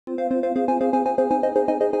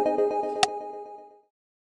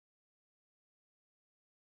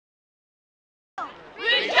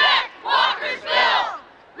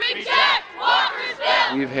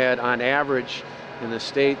We've had, on average, in the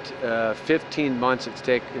state, 15 months it's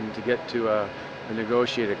taken to get to a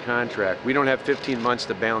negotiated contract. We don't have 15 months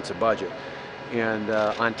to balance a budget. And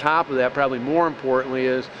on top of that, probably more importantly,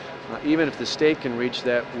 is even if the state can reach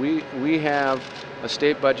that, we have a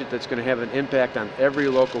state budget that's going to have an impact on every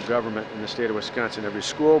local government in the state of Wisconsin, every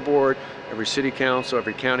school board, every city council,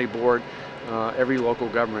 every county board, every local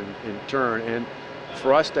government in turn. And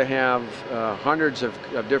for us to have hundreds of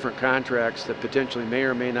different contracts that potentially may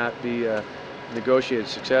or may not be negotiated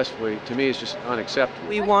successfully, to me, is just unacceptable.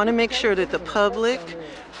 We want to make sure that the public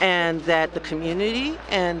and that the community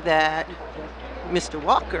and that Mr.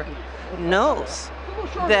 Walker knows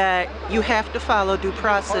that you have to follow due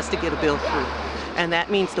process to get a bill through. And that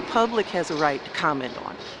means the public has a right to comment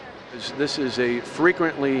on it. This is a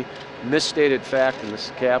frequently misstated fact in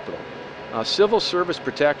this Capitol. Civil service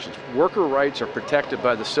protections, worker rights are protected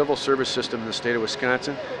by the civil service system in the state of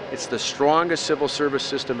Wisconsin. It's the strongest civil service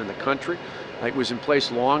system in the country. It was in place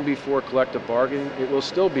long before collective bargaining. It will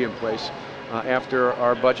still be in place after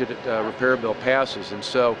our budget repair bill passes. And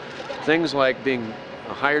so things like being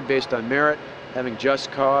hired based on merit, having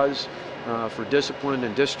just cause for discipline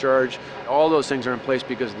and discharge, all those things are in place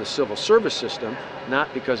because of the civil service system,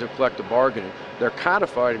 not because of collective bargaining. They're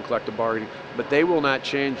codified in collective bargaining, but they will not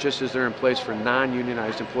change just as they're in place for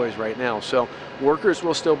non-unionized employees right now. So workers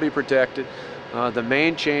will still be protected. The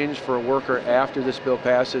main change for a worker after this bill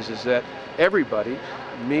passes is that everybody,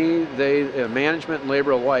 me, they, management and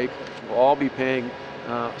labor alike, will all be paying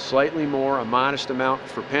slightly more, a modest amount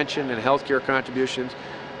for pension and health care contributions,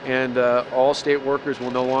 and all state workers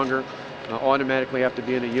will no longer automatically have to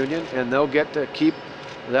be in a union, and they'll get to keep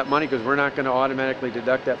that money because we're not going to automatically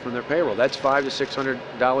deduct that from their payroll. That's $500 to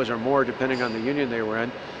 $600 or more depending on the union they were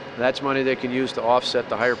in. That's money they can use to offset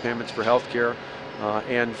the higher payments for health care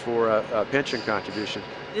and for a pension contribution.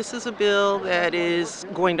 This is a bill that is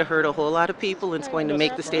going to hurt a whole lot of people and it's going to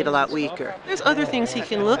make the state a lot weaker. There's other things he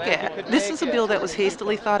can look at. This is a bill that was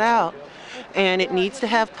hastily thought out, and it needs to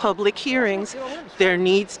have public hearings. There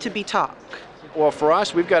needs to be talk. Well, for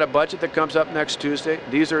us, we've got a budget that comes up next Tuesday.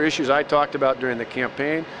 These are issues I talked about during the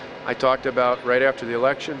campaign. I talked about right after the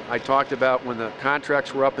election. I talked about when the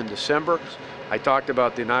contracts were up in December. I talked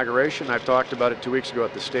about the inauguration. I've talked about it 2 weeks ago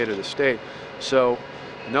at the State of the State. So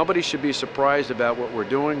nobody should be surprised about what we're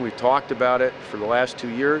doing. We've talked about it for the last 2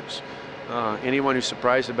 years. Anyone who's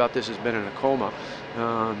surprised about this has been in a coma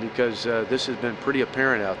because this has been pretty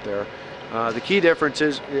apparent out there. The key difference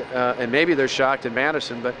is, and maybe they're shocked in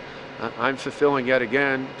Madison, but I'm fulfilling yet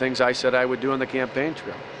again things I said I would do on the campaign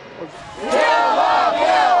trail. Kill the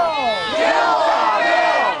bill!